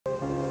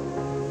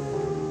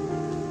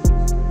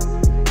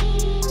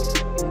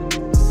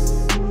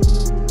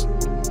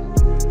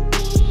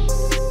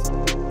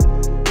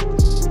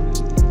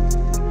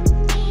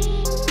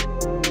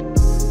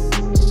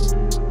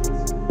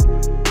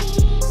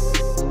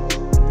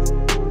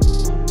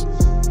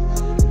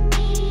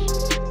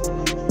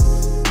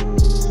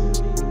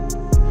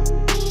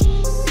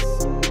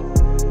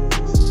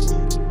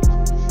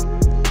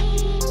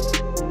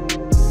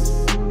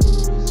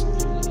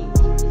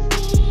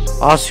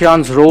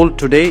ASEAN's role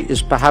today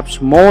is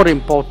perhaps more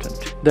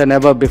important than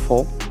ever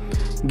before,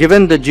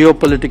 given the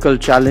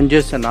geopolitical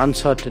challenges and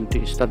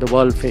uncertainties that the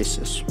world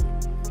faces.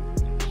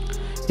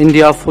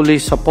 India fully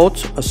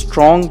supports a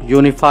strong,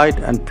 unified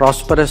and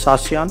prosperous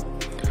ASEAN,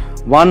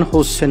 one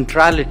whose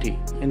centrality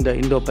in the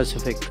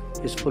Indo-Pacific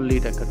is fully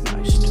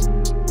recognized.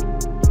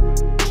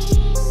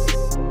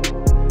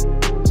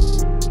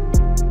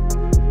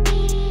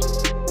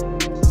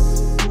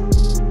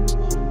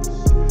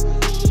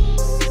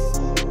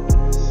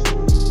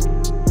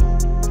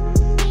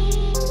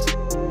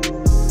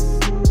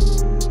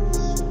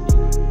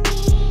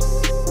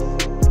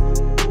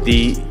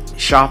 The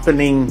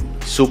sharpening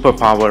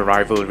superpower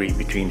rivalry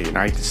between the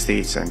United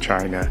States and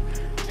China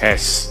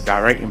has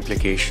direct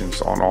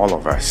implications on all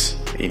of us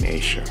in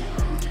Asia.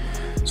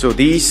 So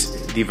these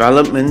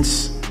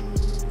developments,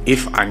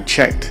 if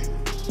unchecked,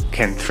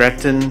 can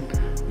threaten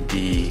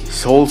the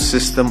whole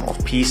system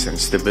of peace and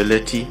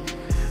stability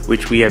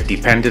which we have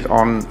depended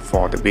on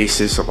for the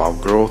basis of our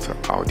growth,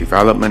 our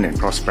development and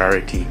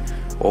prosperity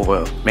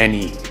over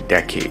many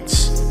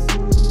decades.